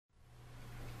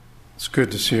It's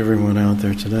good to see everyone out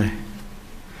there today.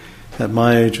 At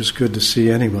my age, it's good to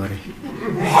see anybody.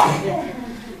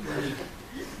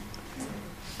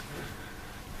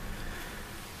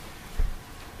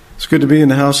 It's good to be in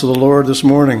the house of the Lord this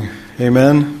morning.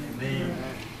 Amen. Amen.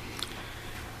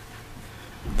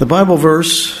 The Bible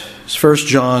verse is 1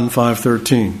 John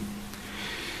 5:13.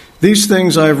 These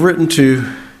things I have written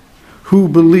to who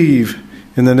believe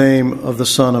in the name of the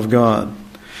Son of God,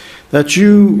 that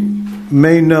you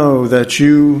may know that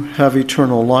you have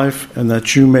eternal life, and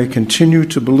that you may continue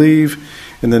to believe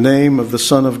in the name of the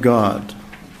Son of God.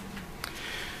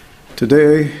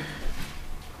 Today,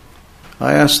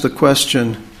 I ask the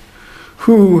question,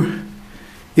 who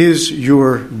is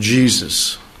your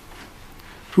Jesus?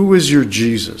 Who is your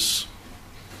Jesus?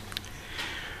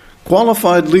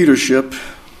 Qualified leadership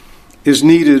is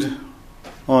needed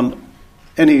on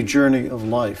any journey of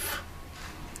life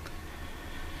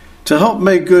to help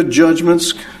make good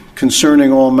judgments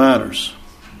concerning all matters.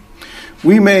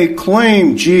 We may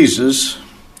claim Jesus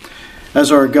as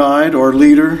our guide, our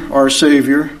leader, our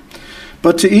Savior,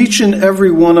 but to each and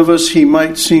every one of us he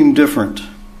might seem different.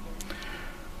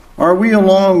 Are we,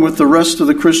 along with the rest of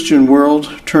the Christian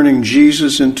world, turning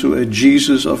Jesus into a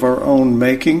Jesus of our own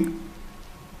making?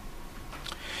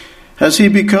 Has he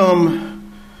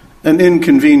become an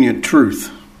inconvenient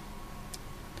truth?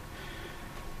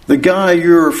 The guy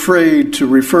you're afraid to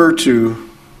refer to,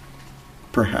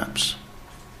 perhaps.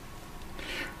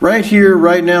 Right here,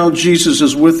 right now, Jesus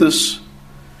is with us.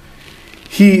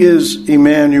 He is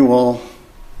Emmanuel,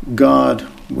 God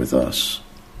with us.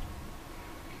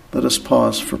 Let us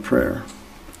pause for prayer.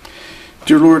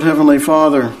 Dear Lord, Heavenly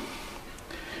Father,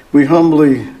 we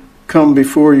humbly come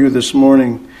before you this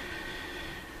morning.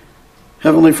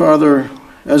 Heavenly Father,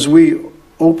 as we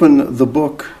open the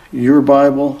book, your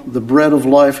Bible, the bread of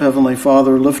life, Heavenly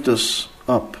Father, lift us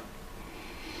up.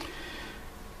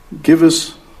 Give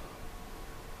us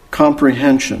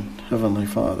comprehension, Heavenly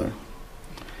Father.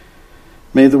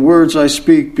 May the words I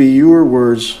speak be your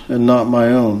words and not my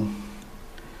own.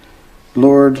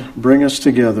 Lord, bring us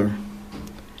together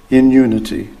in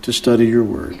unity to study your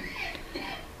word.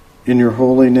 In your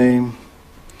holy name,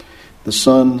 the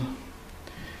Son,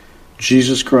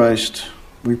 Jesus Christ,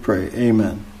 we pray.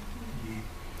 Amen.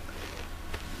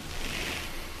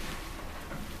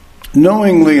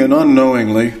 Knowingly and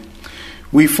unknowingly,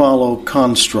 we follow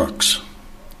constructs.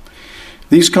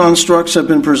 These constructs have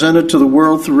been presented to the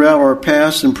world throughout our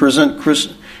past and present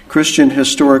Christian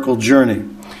historical journey.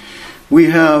 We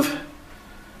have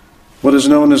what is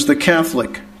known as the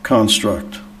Catholic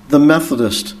construct, the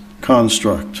Methodist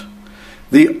construct,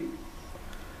 the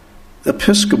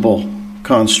Episcopal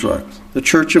construct, the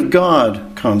Church of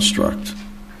God construct,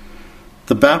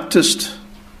 the Baptist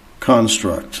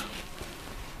construct.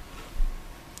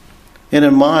 And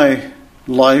in my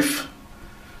life,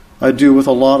 I do with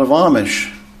a lot of Amish.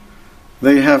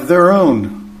 They have their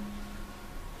own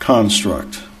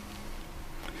construct.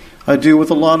 I do with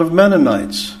a lot of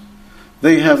Mennonites.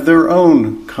 They have their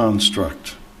own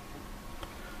construct.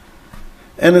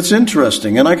 And it's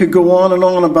interesting, and I could go on and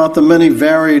on about the many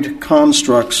varied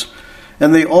constructs,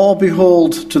 and they all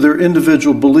behold to their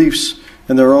individual beliefs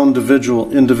and their own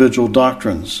individual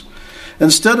doctrines.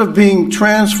 Instead of being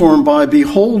transformed by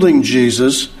beholding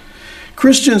Jesus,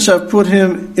 Christians have put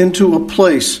him into a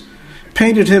place,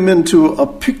 painted him into a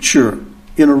picture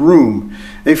in a room,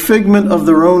 a figment of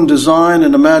their own design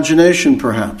and imagination,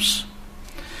 perhaps.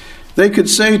 They could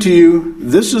say to you,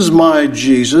 "This is my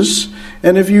Jesus,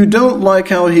 and if you don't like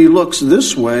how he looks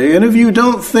this way, and if you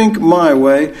don't think my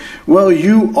way, well,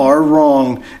 you are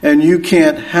wrong, and you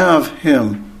can't have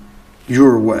him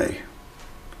your way."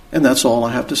 And that's all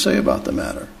I have to say about the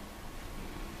matter.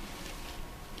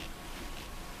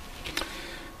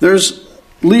 There's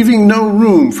leaving no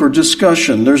room for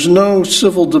discussion. There's no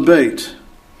civil debate.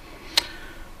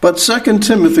 But 2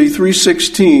 Timothy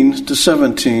 3:16 to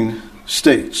 17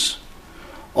 states,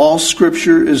 "All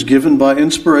Scripture is given by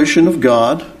inspiration of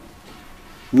God,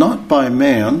 not by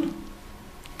man,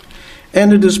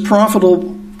 and it is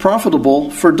profitable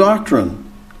for doctrine.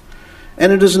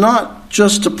 And it is not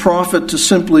just a profit to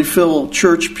simply fill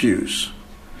church pews,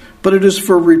 but it is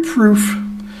for reproof,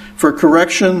 for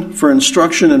correction, for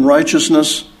instruction in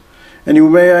righteousness." And you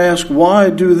may ask, why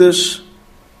do this?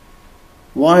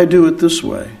 Why do it this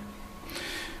way?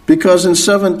 Because in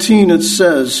 17 it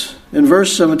says, in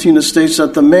verse 17 it states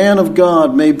that the man of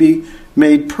God may be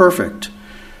made perfect,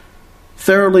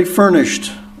 thoroughly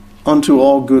furnished unto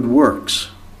all good works.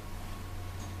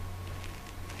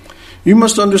 You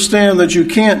must understand that you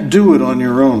can't do it on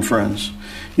your own, friends.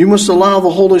 You must allow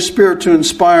the Holy Spirit to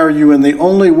inspire you, and the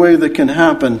only way that can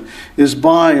happen is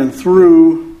by and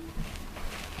through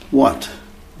what?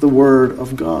 The Word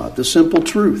of God, the simple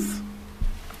truth.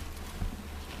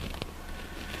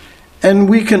 And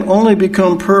we can only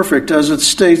become perfect, as it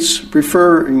states,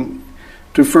 referring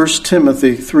to 1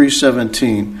 Timothy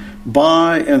 3:17,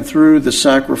 by and through the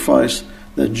sacrifice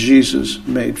that Jesus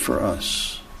made for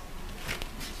us.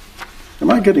 Am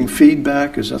I getting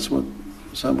feedback? Is that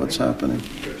what's happening?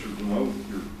 You got your remote,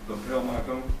 your lapel mic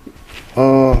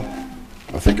on?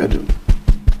 I think I do.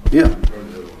 Yeah.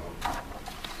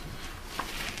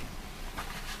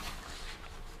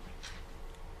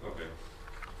 Okay.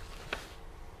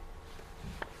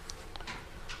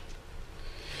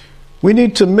 We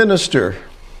need to minister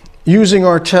using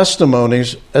our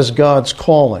testimonies as God's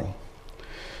calling.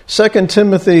 2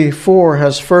 Timothy 4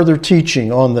 has further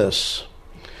teaching on this.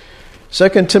 2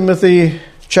 Timothy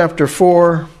chapter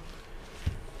 4,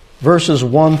 verses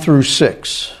 1 through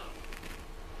 6.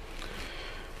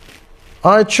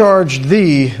 I charge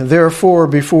thee, therefore,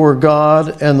 before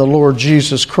God and the Lord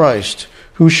Jesus Christ,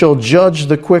 who shall judge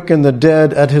the quick and the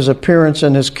dead at his appearance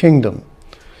in his kingdom.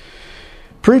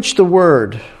 Preach the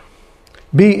word.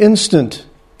 Be instant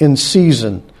in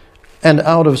season and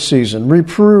out of season.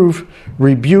 Reprove,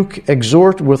 rebuke,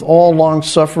 exhort with all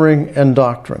longsuffering and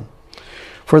doctrine.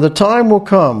 For the time will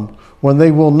come when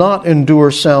they will not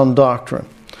endure sound doctrine,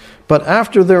 but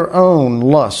after their own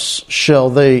lusts shall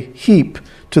they heap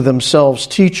to themselves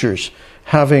teachers,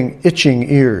 having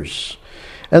itching ears.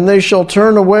 And they shall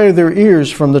turn away their ears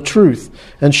from the truth,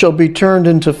 and shall be turned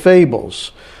into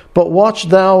fables. But watch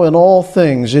thou in all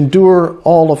things, endure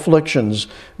all afflictions,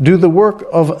 do the work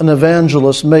of an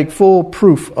evangelist, make full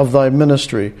proof of thy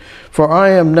ministry. For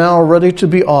I am now ready to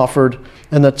be offered,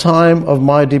 and the time of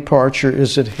my departure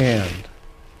is at hand.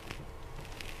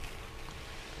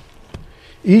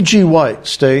 E.G. White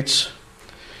states,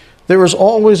 there is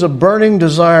always a burning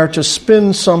desire to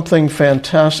spin something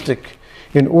fantastic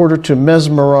in order to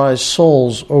mesmerize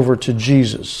souls over to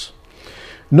Jesus.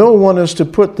 No one is to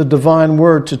put the divine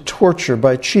word to torture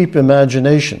by cheap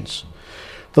imaginations.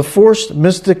 The forced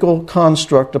mystical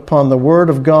construct upon the word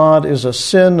of God is a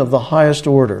sin of the highest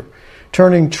order,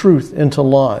 turning truth into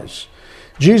lies.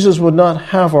 Jesus would not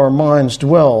have our minds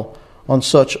dwell on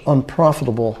such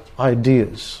unprofitable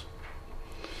ideas.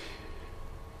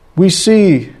 We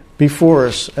see before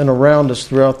us and around us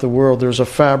throughout the world, there's a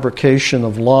fabrication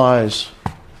of lies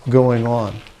going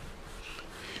on.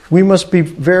 We must be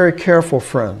very careful,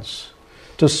 friends,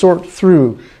 to sort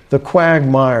through the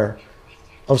quagmire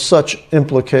of such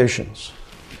implications.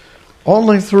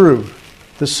 Only through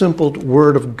the simple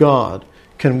Word of God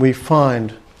can we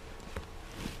find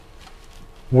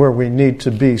where we need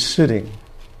to be sitting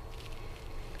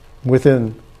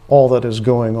within all that is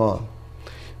going on.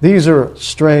 These are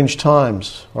strange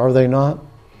times, are they not?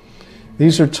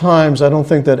 These are times I don't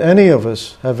think that any of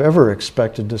us have ever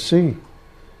expected to see.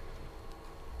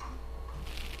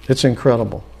 It's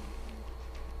incredible.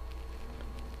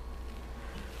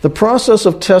 The process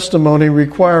of testimony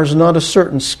requires not a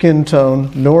certain skin tone,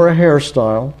 nor a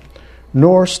hairstyle,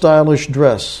 nor stylish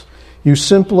dress. You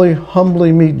simply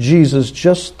humbly meet Jesus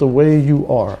just the way you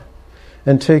are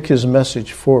and take his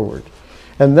message forward.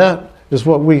 And that is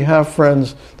what we have,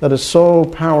 friends, that is so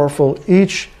powerful.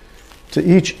 To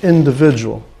each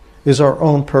individual is our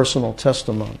own personal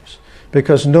testimonies,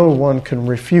 because no one can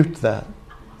refute that.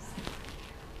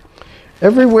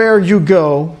 Everywhere you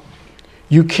go,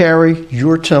 you carry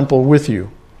your temple with you.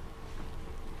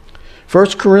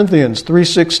 1 Corinthians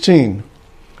 3:16.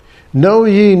 Know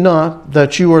ye not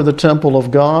that you are the temple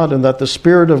of God, and that the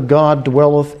Spirit of God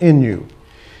dwelleth in you?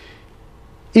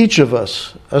 Each of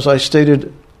us, as I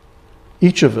stated,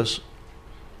 each of us,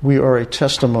 we are a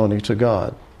testimony to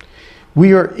God.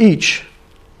 We are each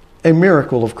a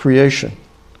miracle of creation.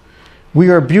 We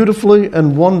are beautifully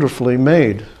and wonderfully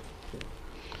made.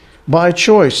 By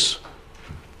choice,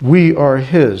 we are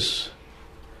his.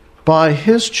 By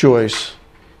his choice,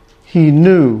 he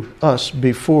knew us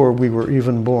before we were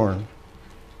even born.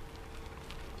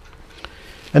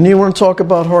 And you want to talk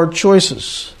about hard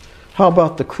choices? How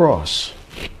about the cross?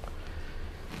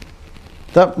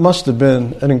 That must have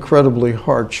been an incredibly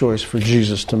hard choice for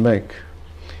Jesus to make.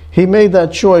 He made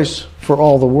that choice for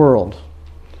all the world.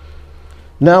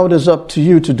 Now it is up to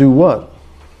you to do what?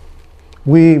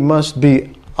 We must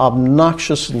be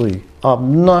obnoxiously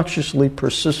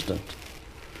persistent.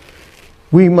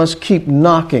 We must keep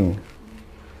knocking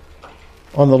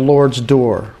on the Lord's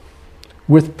door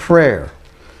with prayer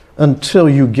until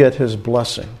you get his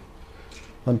blessing,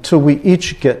 until we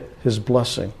each get his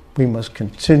blessing. We must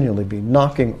continually be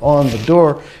knocking on the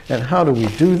door. And how do we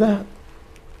do that?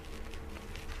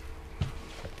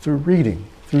 Through reading,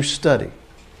 through study.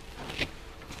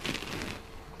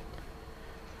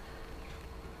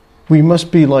 We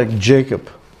must be like Jacob,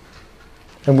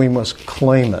 and we must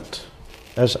claim it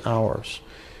as ours,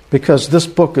 because this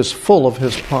book is full of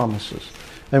his promises,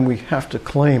 and we have to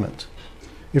claim it.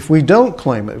 If we don't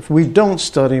claim it, if we don't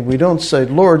study, we don't say,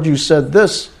 Lord, you said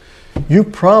this, you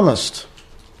promised,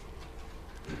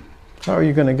 how are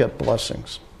you going to get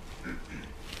blessings?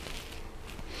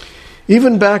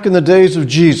 Even back in the days of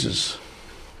Jesus,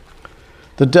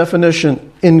 the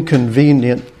definition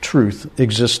inconvenient truth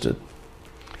existed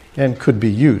and could be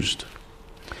used.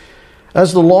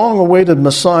 As the long-awaited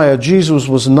Messiah, Jesus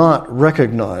was not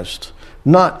recognized,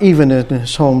 not even in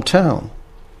his hometown.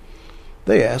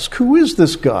 They asked, who is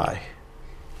this guy?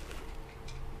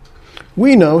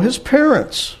 We know his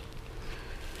parents.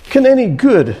 Can any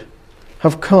good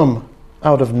have come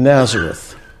out of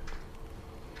Nazareth?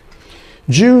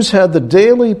 Jews had the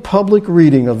daily public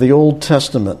reading of the Old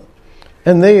Testament,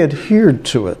 and they adhered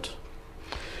to it.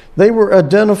 They were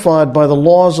identified by the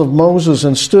laws of Moses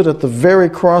and stood at the very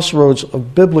crossroads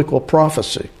of biblical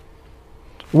prophecy.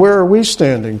 Where are we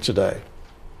standing today?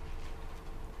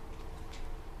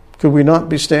 Could we not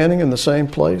be standing in the same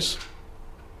place?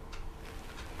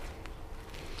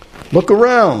 Look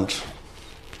around.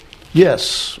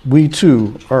 Yes, we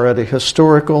too are at a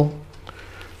historical,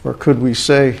 or could we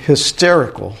say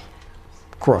hysterical,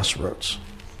 crossroads.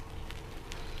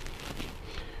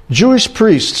 Jewish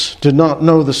priests did not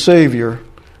know the Savior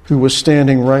who was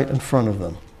standing right in front of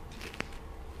them.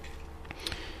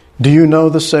 Do you know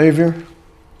the Savior?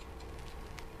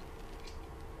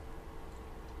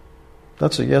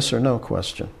 That's a yes or no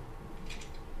question.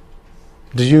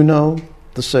 Do you know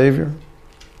the Savior?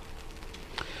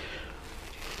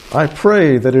 I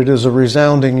pray that it is a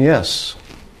resounding yes.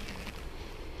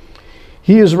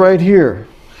 He is right here,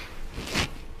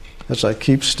 as I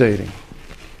keep stating.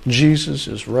 Jesus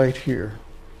is right here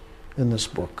in this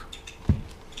book.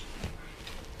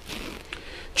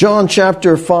 John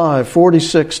chapter 5,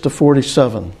 46 to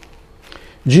 47.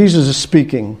 Jesus is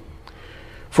speaking.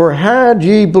 For had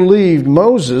ye believed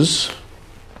Moses,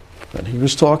 and he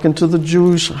was talking to the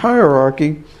Jewish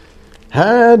hierarchy,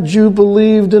 had you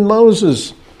believed in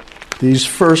Moses, these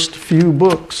first few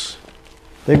books,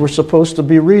 they were supposed to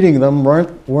be reading them,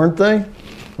 weren't they?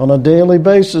 On a daily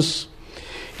basis.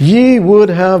 Ye would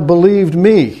have believed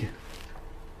me,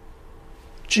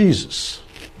 Jesus.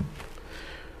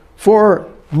 For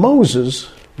Moses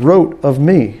wrote of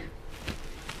me.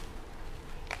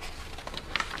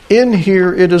 In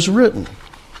here it is written.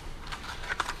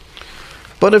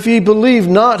 But if ye believe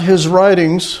not his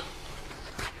writings,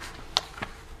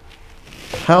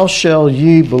 how shall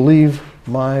ye believe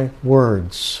my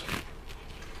words?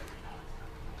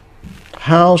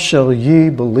 How shall ye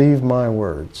believe my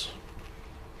words?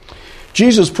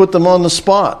 Jesus put them on the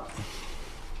spot.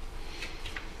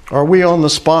 Are we on the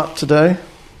spot today?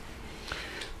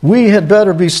 We had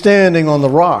better be standing on the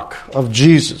rock of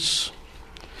Jesus.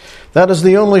 That is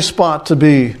the only spot to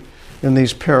be in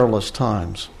these perilous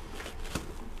times.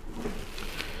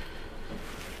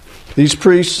 These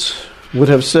priests would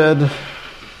have said,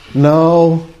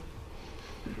 no,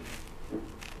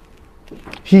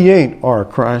 he ain't our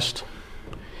Christ.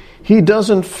 He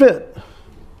doesn't fit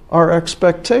our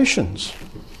expectations.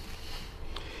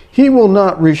 He will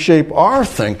not reshape our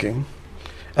thinking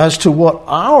as to what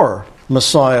our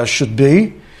Messiah should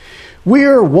be. We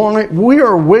are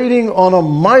waiting on a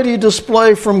mighty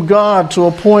display from God to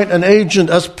appoint an agent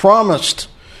as promised,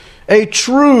 a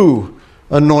true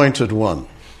anointed one.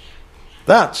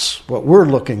 That's what we're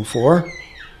looking for.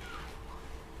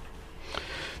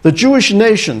 The Jewish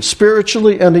nation,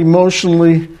 spiritually and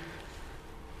emotionally,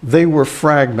 they were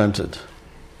fragmented.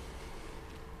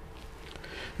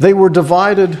 They were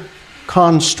divided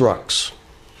constructs.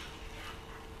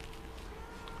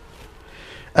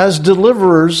 As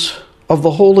deliverers of the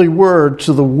Holy Word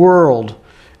to the world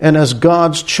and as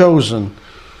God's chosen,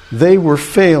 they were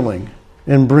failing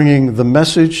in bringing the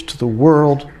message to the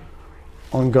world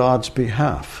on God's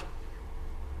behalf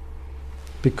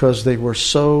because they were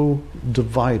so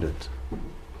divided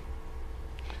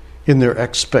in their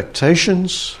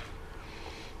expectations,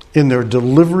 in their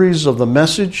deliveries of the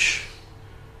message.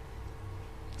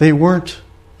 They weren't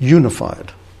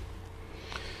unified.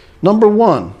 Number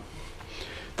one,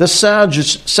 the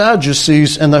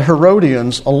Sadducees and the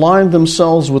Herodians aligned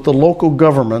themselves with the local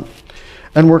government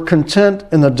and were content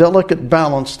in the delicate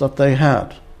balance that they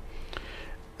had.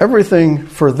 Everything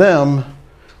for them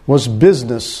was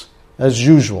business as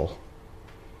usual.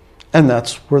 And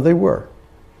that's where they were.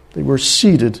 They were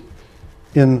seated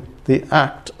in the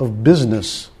act of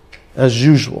business as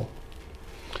usual.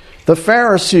 The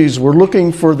Pharisees were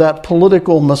looking for that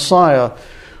political Messiah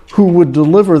who would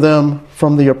deliver them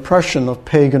from the oppression of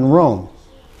pagan Rome.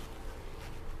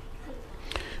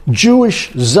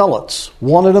 Jewish zealots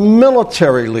wanted a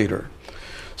military leader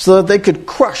so that they could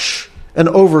crush and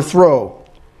overthrow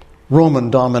Roman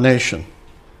domination.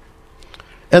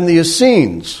 And the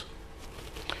Essenes,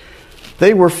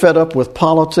 they were fed up with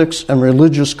politics and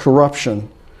religious corruption,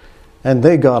 and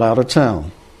they got out of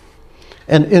town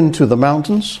and into the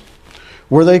mountains,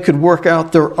 where they could work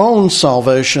out their own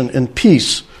salvation in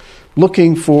peace,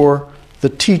 looking for the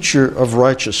teacher of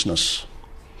righteousness.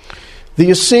 The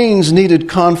Essenes needed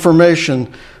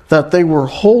confirmation that they were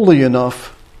holy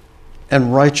enough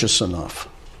and righteous enough.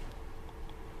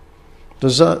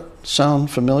 Does that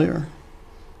sound familiar?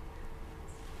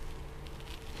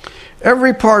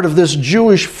 Every part of this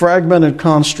Jewish fragmented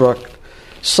construct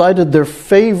cited their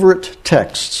favorite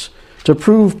texts to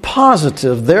prove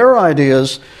positive their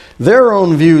ideas, their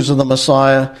own views of the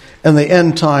Messiah, and the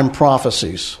end-time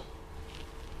prophecies.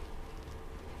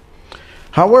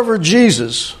 However,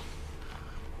 Jesus,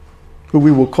 who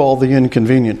we will call the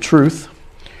inconvenient truth,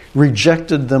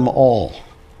 rejected them all.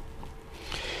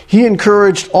 He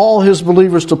encouraged all his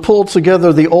believers to pull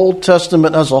together the Old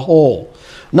Testament as a whole,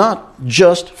 not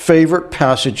just favorite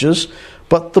passages,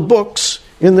 but the books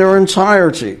in their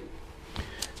entirety.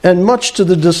 And much to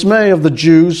the dismay of the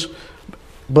Jews,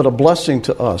 but a blessing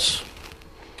to us,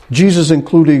 Jesus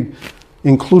included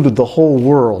the whole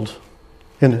world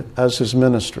as his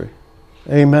ministry.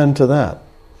 Amen to that.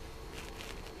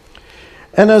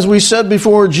 And as we said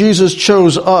before, Jesus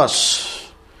chose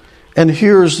us. And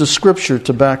here's the scripture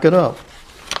to back it up.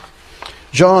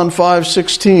 John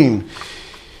 5:16.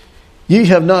 Ye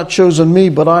have not chosen me,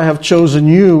 but I have chosen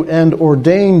you and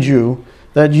ordained you,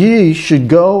 that ye should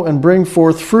go and bring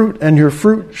forth fruit, and your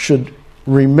fruit should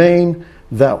remain,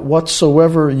 that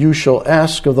whatsoever you shall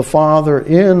ask of the Father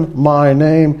in my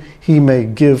name, he may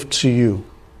give to you.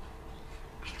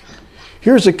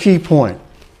 Here's a key point.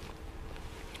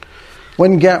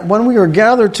 When we are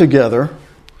gathered together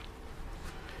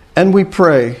and we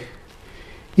pray,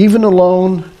 even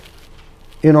alone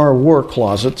in our war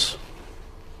closets,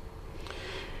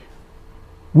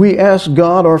 we ask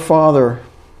God our Father,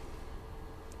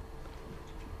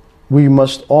 we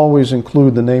must always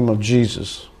include the name of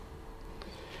Jesus.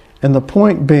 And the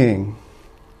point being,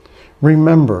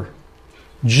 remember,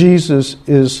 Jesus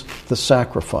is the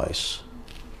sacrifice.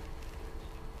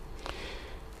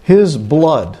 His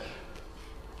blood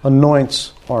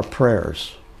anoints our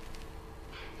prayers.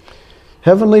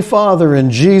 Heavenly Father,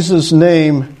 in Jesus'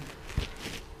 name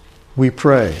we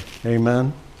pray.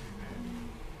 Amen.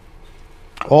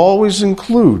 Always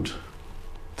include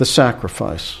the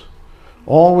sacrifice.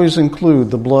 Always include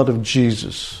the blood of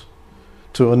Jesus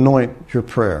to anoint your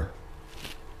prayer.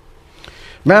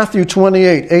 Matthew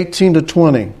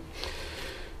 28:18-20.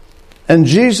 And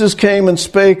Jesus came and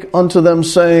spake unto them,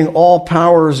 saying, All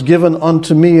power is given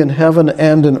unto me in heaven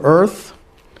and in earth.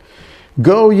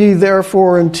 Go ye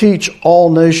therefore and teach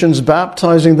all nations,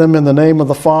 baptizing them in the name of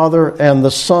the Father and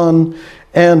the Son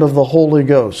and of the Holy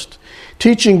Ghost,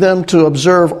 teaching them to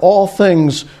observe all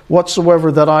things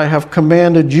whatsoever that I have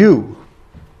commanded you.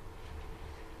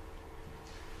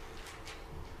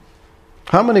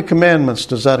 How many commandments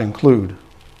does that include?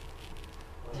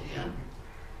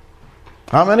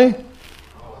 How many?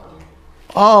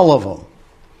 All of them.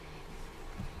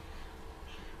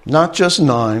 Not just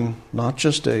 9, not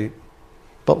just 8,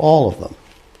 but all of them.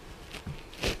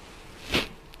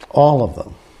 All of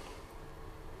them.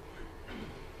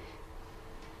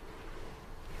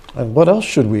 And what else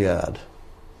should we add?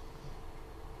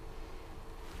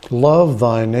 Love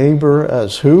thy neighbor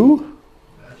as who?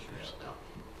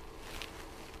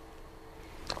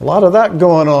 A lot of that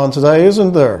going on today,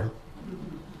 isn't there?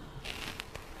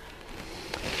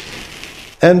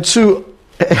 And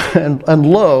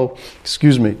lo,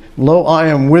 I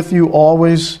am with you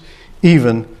always,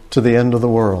 even to the end of the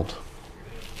world.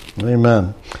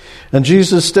 Amen. And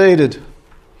Jesus stated,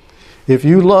 if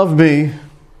you love me,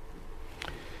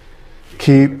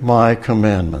 keep my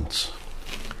commandments.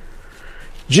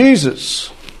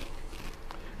 Jesus,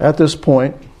 at this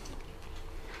point,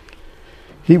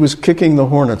 he was kicking the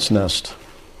hornet's nest.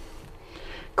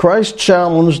 Christ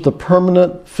challenged the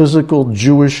permanent physical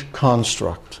Jewish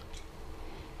construct,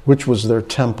 which was their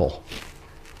temple.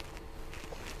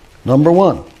 Number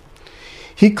 1,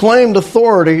 he claimed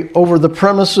authority over the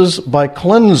premises by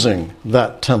cleansing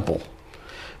that temple,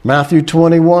 Matthew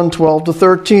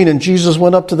 21:12-13, and Jesus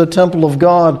went up to the temple of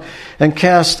God and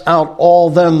cast out all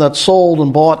them that sold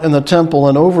and bought in the temple,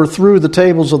 and overthrew the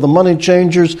tables of the money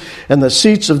changers and the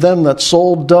seats of them that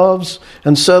sold doves,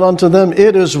 and said unto them,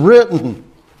 It is written,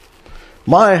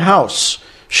 My house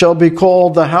shall be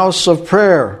called the house of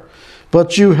prayer,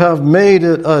 but you have made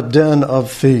it a den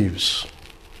of thieves.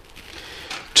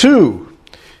 2.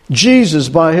 Jesus,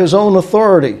 by his own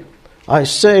authority, I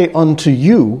say unto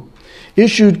you,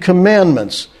 issued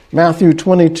commandments. Matthew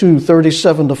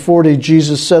 22:37-40,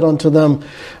 Jesus said unto them,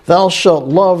 Thou shalt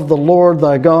love the Lord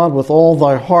thy God with all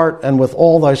thy heart and with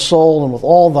all thy soul and with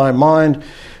all thy mind.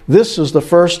 This is the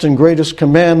first and greatest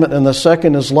commandment, and the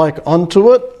second is like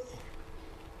unto it.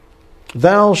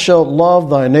 Thou shalt love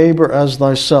thy neighbor as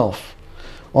thyself.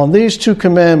 On these two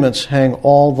commandments hang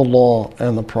all the law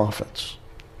and the prophets.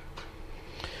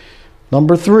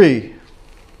 Number 3,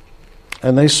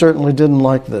 and they certainly didn't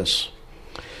like this.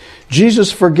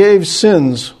 Jesus forgave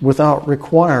sins without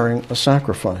requiring a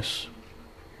sacrifice.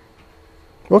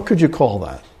 What could you call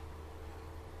that?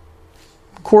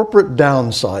 Corporate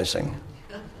downsizing.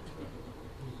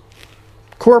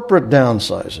 Corporate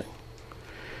downsizing.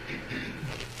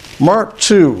 Mark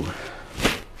 2,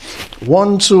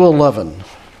 1-11.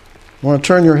 Want to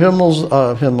turn your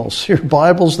your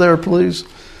Bibles there, please?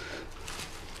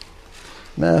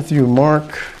 Matthew,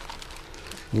 Mark,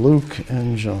 Luke,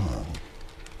 and John.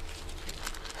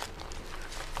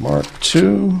 Mark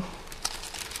 2.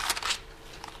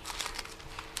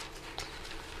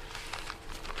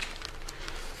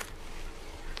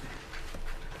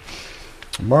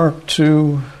 Mark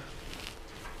 2,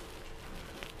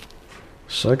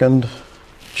 second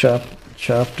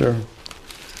chapter,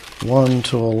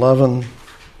 1-11.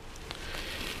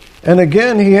 And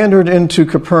again he entered into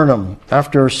Capernaum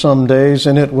after some days,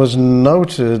 and it was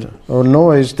noised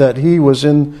that he was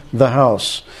in the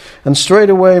house. And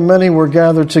straightway many were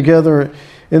gathered together,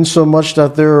 insomuch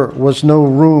that there was no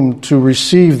room to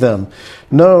receive them.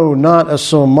 No, not as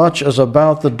so much as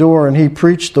about the door. And he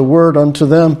preached the word unto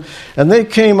them. And they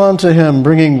came unto him,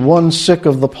 bringing one sick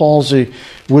of the palsy,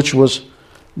 which was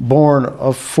born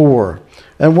of 4.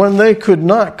 And when they could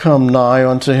not come nigh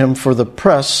unto him for the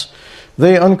press,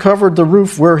 they uncovered the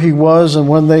roof where he was, and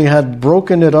when they had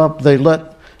broken it up, they let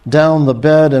down the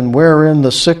bed, and wherein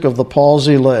the sick of the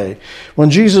palsy lay. When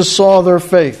Jesus saw their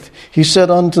faith, he said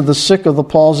unto the sick of the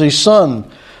palsy, Son,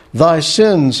 thy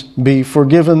sins be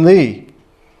forgiven thee.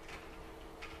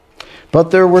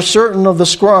 But there were certain of the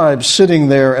scribes sitting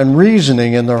there and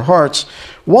reasoning in their hearts,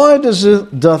 Why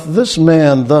doth this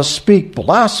man thus speak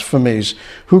blasphemies?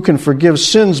 Who can forgive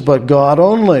sins but God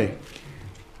only?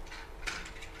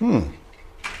 Who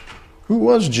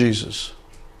was Jesus?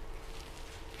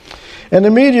 And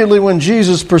immediately when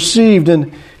Jesus perceived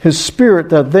in his spirit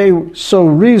that they so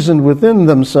reasoned within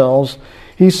themselves,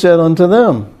 he said unto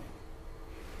them,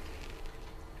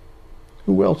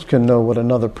 Who else can know what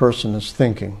another person is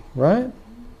thinking, right?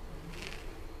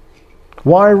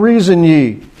 Why reason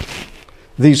ye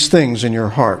these things in your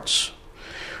hearts?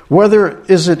 Whether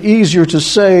is it easier to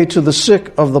say to the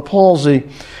sick of the palsy,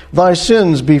 Thy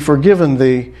sins be forgiven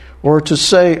thee, or to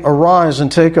say, Arise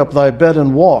and take up thy bed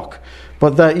and walk?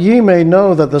 But that ye may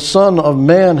know that the Son of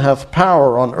Man hath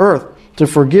power on earth to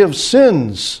forgive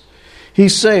sins. He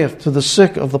saith to the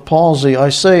sick of the palsy, I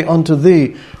say unto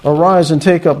thee, Arise and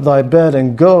take up thy bed,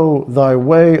 and go thy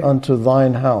way unto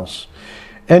thine house.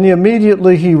 And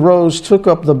immediately he rose, took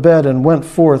up the bed, and went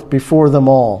forth before them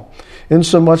all,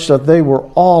 insomuch that they were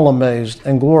all amazed,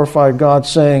 and glorified God,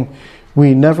 saying,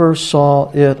 We never saw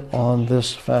it on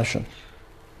this fashion.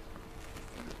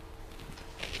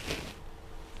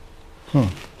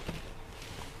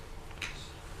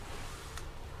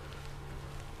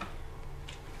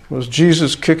 Was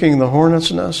Jesus kicking the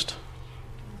hornet's nest?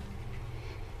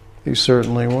 He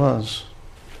certainly was.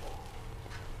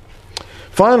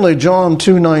 Finally, John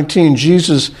 2:19,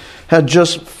 Jesus had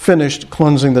just finished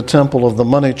cleansing the temple of the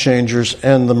money changers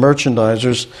and the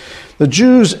merchandisers. The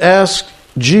Jews asked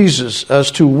Jesus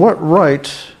as to what right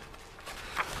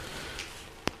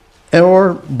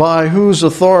or by whose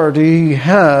authority he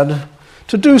had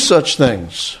to do such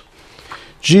things.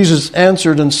 Jesus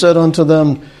answered and said unto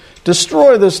them,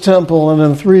 Destroy this temple, and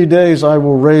in 3 days I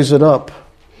will raise it up.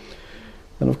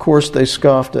 And of course they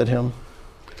scoffed at him,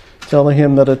 telling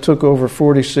him that it took over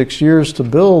 46 years to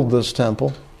build this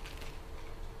temple.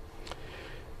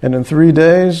 And in 3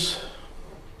 days,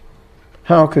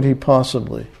 how could he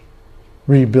possibly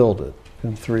rebuild it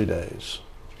in 3 days?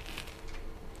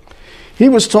 He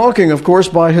was talking, of course,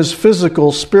 by his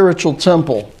physical, spiritual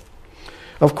temple.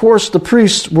 Of course, the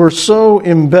priests were so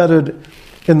embedded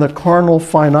in the carnal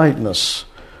finiteness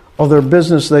of their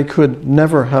business, they could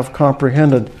never have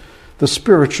comprehended the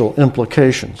spiritual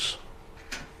implications.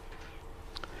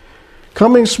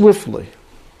 Coming swiftly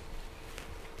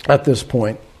at this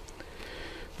point,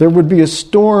 there would be a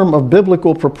storm of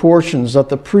biblical proportions that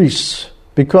the priests,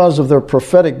 because of their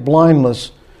prophetic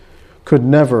blindness, could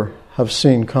never have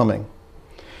seen coming.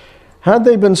 Had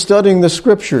they been studying the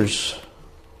Scriptures?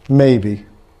 Maybe.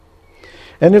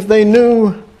 And if they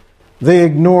knew, they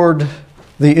ignored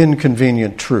the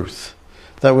inconvenient truth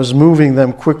that was moving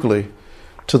them quickly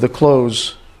to the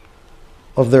close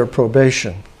of their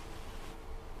probation.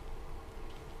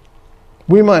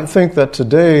 We might think that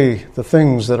today, the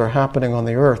things that are happening on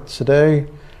the earth today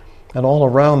and all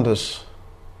around us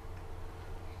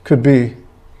could be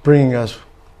bringing us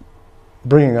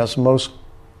most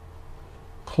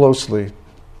closely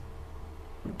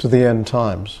to the end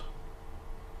times.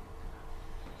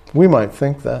 We might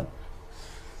think that.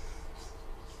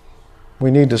 We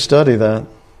need to study that,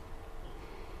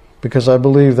 because I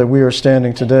believe that we are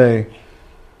standing today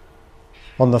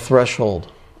on the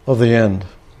threshold of the end.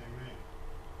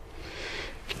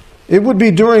 It would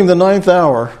be during the 9th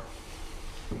hour,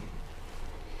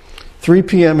 3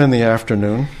 p.m. in the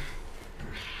afternoon,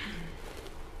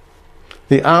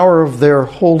 the hour of their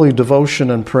holy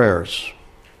devotion and prayers.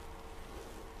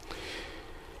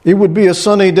 It would be a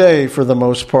sunny day for the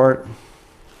most part.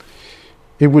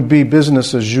 It would be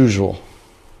business as usual.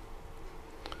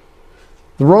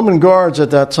 The Roman guards at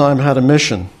that time had a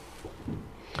mission.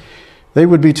 They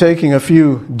would be taking a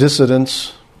few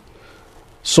dissidents,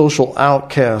 social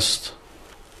outcasts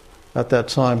at that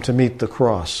time, to meet the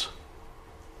cross.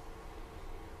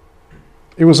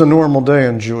 It was a normal day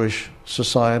in Jewish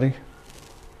society.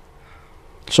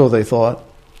 So they thought.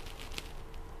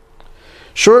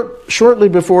 Shortly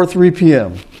before 3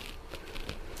 p.m.,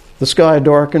 the sky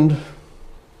darkened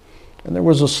and there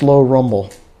was a slow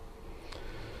rumble.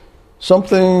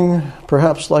 Something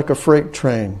perhaps like a freight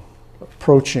train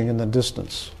approaching in the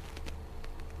distance.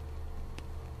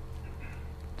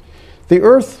 The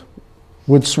earth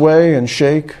would sway and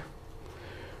shake.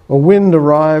 A wind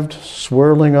arrived,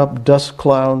 swirling up dust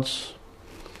clouds,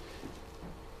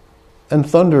 and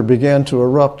thunder began to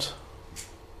erupt.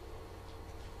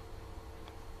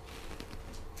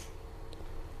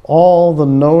 All the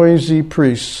noisy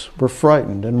priests were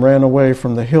frightened and ran away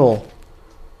from the hill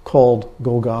called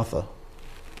Golgotha.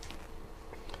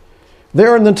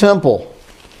 There in the temple,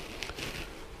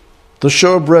 the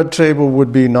showbread table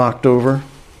would be knocked over.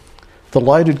 The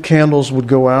lighted candles would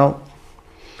go out.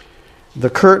 The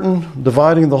curtain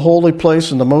dividing the holy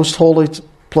place and the most holy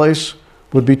place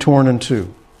would be torn in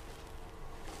two.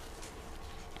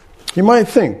 You might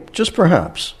think, just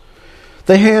perhaps,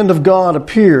 the hand of God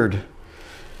appeared,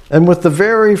 and with the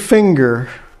very finger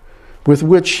with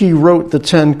which he wrote the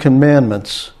 10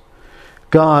 Commandments,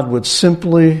 God would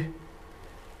simply,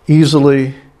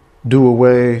 easily do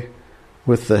away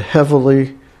with the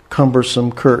heavily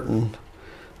cumbersome curtain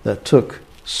that took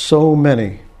so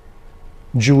many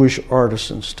Jewish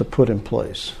artisans to put in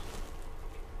place.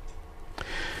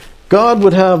 God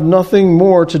would have nothing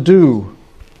more to do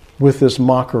with this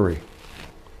mockery,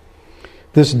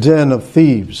 this den of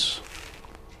thieves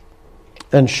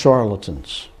and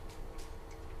charlatans.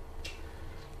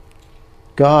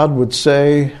 God would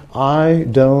say, I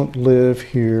don't live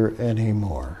here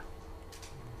anymore.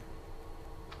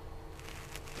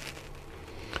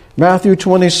 Matthew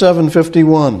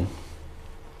 27:51.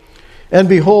 And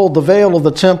behold, the veil of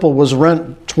the temple was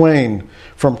rent twain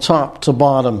from top to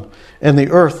bottom, and the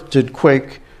earth did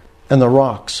quake, and the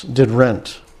rocks did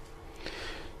rent.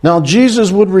 Now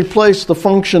Jesus would replace the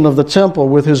function of the temple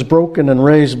with his broken and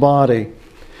raised body.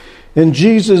 In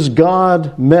Jesus,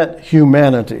 God met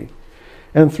humanity,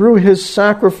 and through his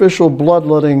sacrificial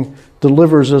bloodletting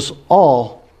delivers us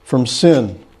all from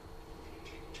sin.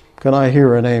 Can I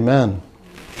hear an amen?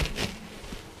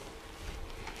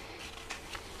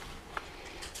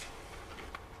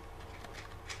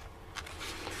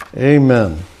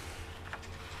 Amen.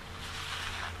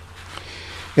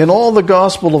 In all the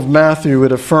Gospel of Matthew,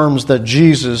 it affirms that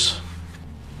Jesus,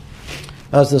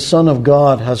 as the Son of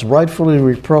God, has rightfully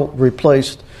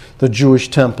replaced the Jewish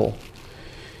temple.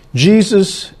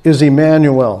 Jesus is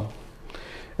Emmanuel,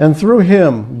 and through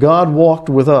him, God walked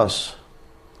with us.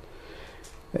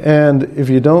 And if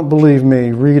you don't believe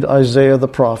me, read Isaiah the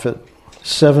prophet,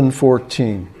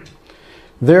 7:14.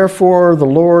 Therefore the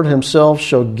Lord himself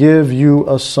shall give you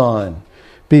a sign.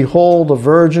 Behold, a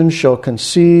virgin shall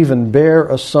conceive and bear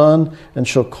a son, and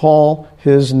shall call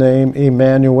his name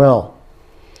Emmanuel.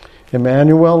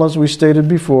 Emmanuel, as we stated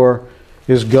before,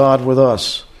 is God with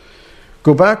us.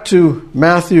 Go back to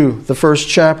Matthew, the first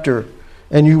chapter,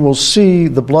 and you will see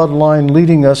the bloodline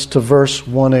leading us to verse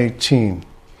 118.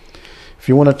 If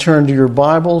you want to turn to your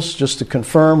Bibles just to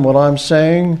confirm what I'm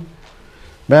saying,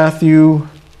 Matthew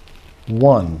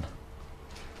 1,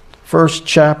 first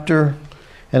chapter,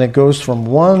 and it goes from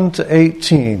 1 to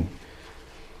 18.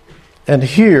 And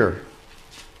here,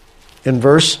 in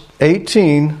verse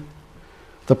 18,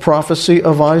 the prophecy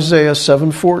of Isaiah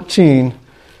 7:14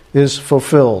 is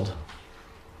fulfilled.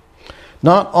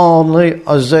 Not only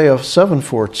Isaiah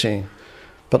 7:14,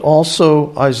 but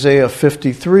also Isaiah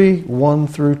 53, 1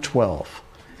 through 12.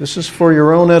 This is for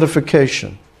your own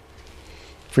edification.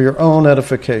 For your own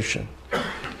edification.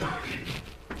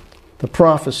 The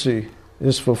prophecy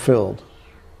is fulfilled.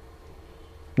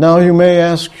 Now you may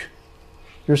ask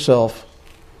yourself,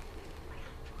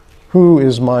 who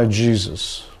is my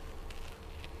Jesus?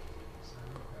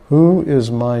 Who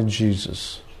is my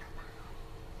Jesus?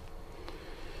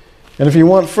 And if you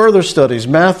want further studies,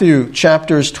 Matthew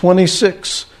chapters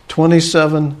 26,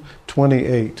 27,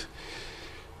 28,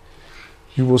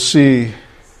 you will see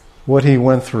what he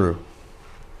went through.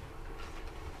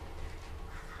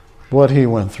 What he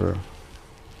went through.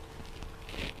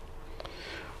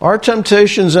 Our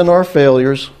temptations and our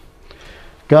failures,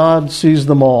 God sees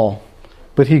them all,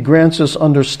 but he grants us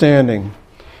understanding.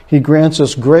 He grants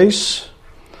us grace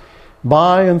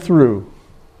by and through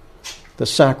the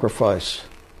sacrifice,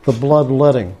 the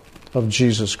bloodletting of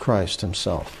Jesus Christ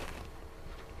himself.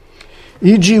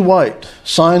 E.G. White,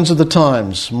 Signs of the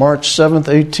Times, March 7th,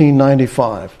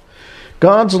 1895.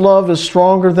 God's love is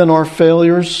stronger than our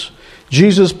failures.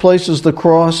 Jesus places the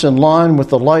cross in line with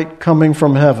the light coming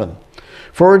from heaven.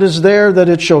 For it is there that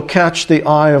it shall catch the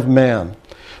eye of man.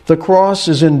 The cross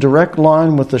is in direct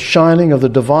line with the shining of the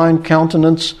divine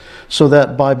countenance, so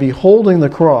that by beholding the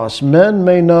cross, men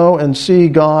may know and see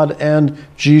God and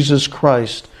Jesus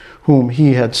Christ, whom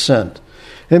he had sent.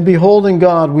 In beholding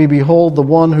God, we behold the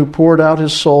one who poured out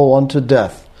his soul unto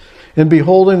death. In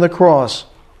beholding the cross,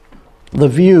 the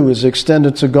view is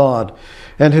extended to God,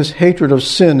 and his hatred of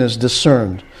sin is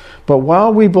discerned. But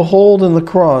while we behold in the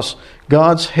cross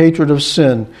God's hatred of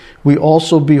sin, we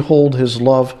also behold his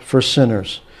love for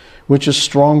sinners, which is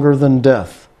stronger than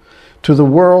death. To the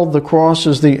world, the cross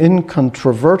is the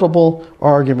incontrovertible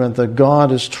argument that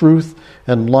God is truth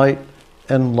and light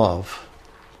and love.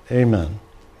 Amen.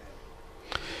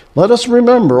 Let us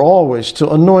remember always to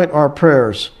anoint our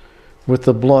prayers with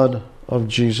the blood of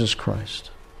Jesus Christ.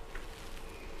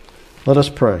 Let us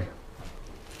pray.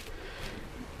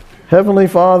 Heavenly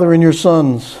Father, in your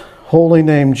Son's holy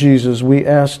name, Jesus, we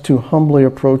ask to humbly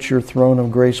approach your throne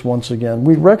of grace once again.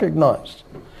 We recognize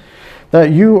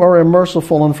that you are a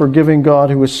merciful and forgiving God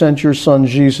who has sent your Son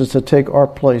Jesus to take our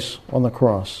place on the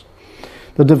cross.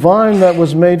 The divine that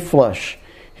was made flesh,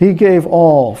 he gave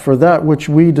all for that which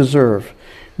we deserve.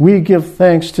 We give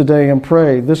thanks today and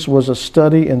pray this was a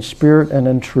study in spirit and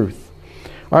in truth.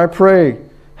 I pray,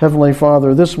 Heavenly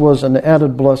Father, this was an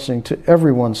added blessing to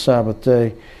everyone's Sabbath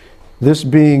day, this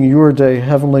being your day,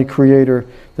 Heavenly Creator,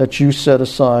 that you set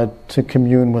aside to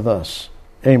commune with us.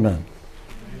 Amen.